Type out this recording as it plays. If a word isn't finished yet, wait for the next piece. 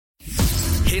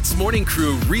Hits Morning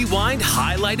Crew Rewind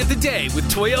Highlight of the Day with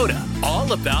Toyota.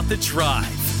 All about the drive.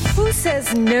 Who says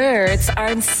nerds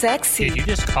aren't sexy? Did you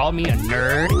just call me a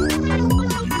nerd?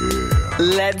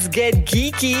 Let's get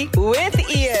geeky with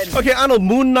Ian. Okay, Arnold,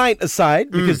 Moon Knight aside,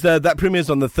 because that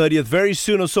premieres on the 30th. Very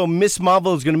soon or so, Miss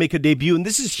Marvel is going to make her debut. And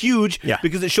this is huge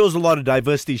because it shows a lot of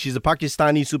diversity. She's a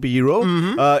Pakistani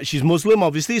superhero. She's Muslim,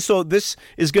 obviously. So this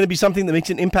is going to be something that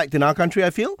makes an impact in our country, I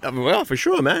feel. Well, for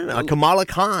sure, man. Kamala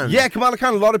Khan. Yeah, Kamala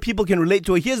Khan. A lot of people can relate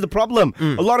to her. Here's the problem.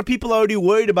 A lot of people are already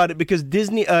worried about it because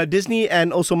Disney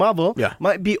and also Marvel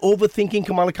might be overthinking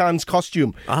Kamala Khan's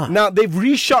costume. Now, they've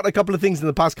reshot a couple of things in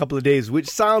the past couple of days, which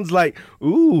sounds like,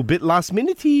 a bit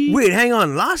last-minute-y. Wait, hang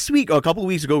on. Last week or a couple of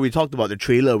weeks ago, we talked about the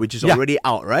trailer, which is already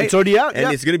out, right? It's already out,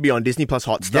 and it's going to be on Disney Plus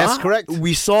Hotstar. Yes, correct.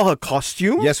 We saw her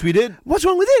costume. Yes, we did. What's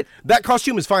wrong with it? That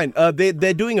costume is fine.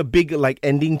 They're doing a big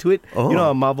ending to it. You know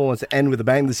how Marvel wants to end with a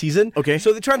bang the season? Okay.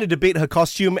 So they're trying to debate her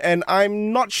costume, and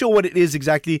I'm not sure what it is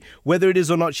exactly, whether it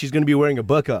is or not she's going to be wearing a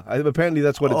burqa. Apparently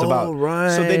that's what it's about.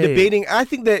 Right. So they're debating.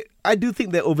 I do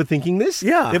think they're overthinking this.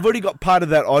 Yeah. They've already got part of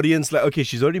that audience, like, okay,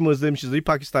 she's already Muslim, she's already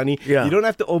Pakistani. Yeah. You don't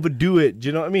have to overdo it. Do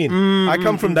you know what I mean? I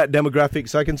come from that demographic,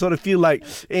 so I can sort of feel like,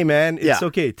 hey, man, it's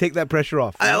okay. Take that pressure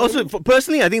off. I also,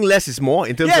 personally, I think less is more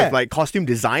in terms of costume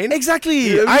design.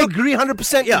 Exactly. I agree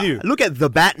 100% with you. Look at The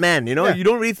Batman, you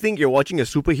don't really think you're watching a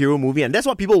superhero movie, and that's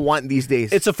what people want these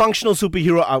days. It's a functional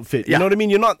superhero outfit. You know what I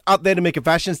mean? You're not out there to make a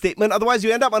fashion statement. Otherwise,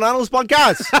 you end up on Arnold's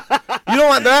podcast. You don't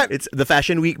want that. It's the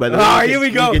Fashion Week, by the way. Here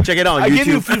we go. You can check it out on YouTube. I give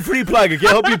you a free plug, okay?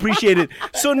 I hope you appreciate it.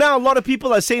 So now a lot of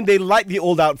people are saying they like the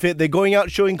old outfit. They're going out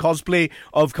showing cosplay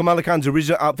of Kamala Khan's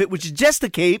original outfit, which is just a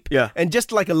cape and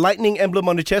just like a lightning emblem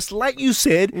on the chest. Like you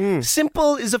said,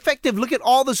 simple is effective. Look at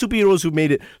all the superheroes who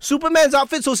made it. Superman's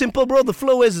outfit so simple, bro. The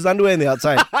Flo wears his underwear on the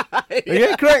outside.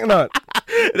 Okay, correct or not?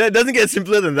 That doesn't get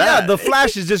simpler than that. Yeah, the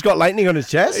Flash has just got lightning on his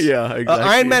chest. Yeah, exactly.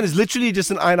 Iron Man is literally just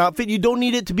an iron outfit. You don't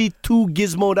need it to be too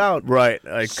gizmoed out. Right,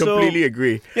 I completely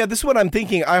agree. Yeah, this is what I'm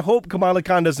thinking. I hope Kamala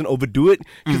Khan doesn't overdo it,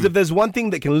 because if there's one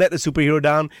thing that can let a superhero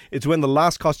down, it's when the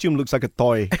last costume looks like a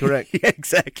toy. Correct? Yeah,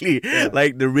 exactly.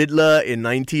 Like the Riddler in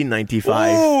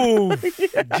 1995. Oh,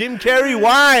 Jim Carrey,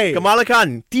 why? Kamala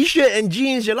Khan, t-shirt and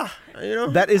jeans, you know?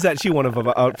 That is actually one of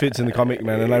our outfits in the comic,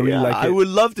 man, and I really like it. I would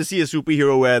love to see a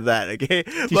superhero wear that, okay?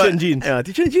 T-shirt and jeans. Yeah,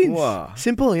 t-shirt and jeans. Wow.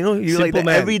 Simple, you're Simple like the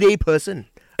man. everyday person.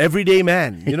 Everyday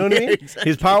man. You know what I mean? Exactly.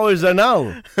 His powers are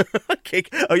now. Okay.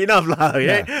 Oh, enough lah.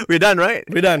 Okay? Yeah. We're done, right?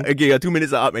 We're done. Okay, 2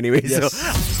 minutes are up anyway. Yes.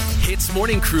 So. Hits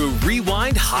Morning Crew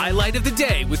Rewind Highlight of the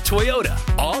Day with Toyota.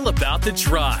 All about the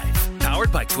drive.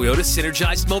 Powered by Toyota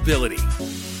Synergized Mobility.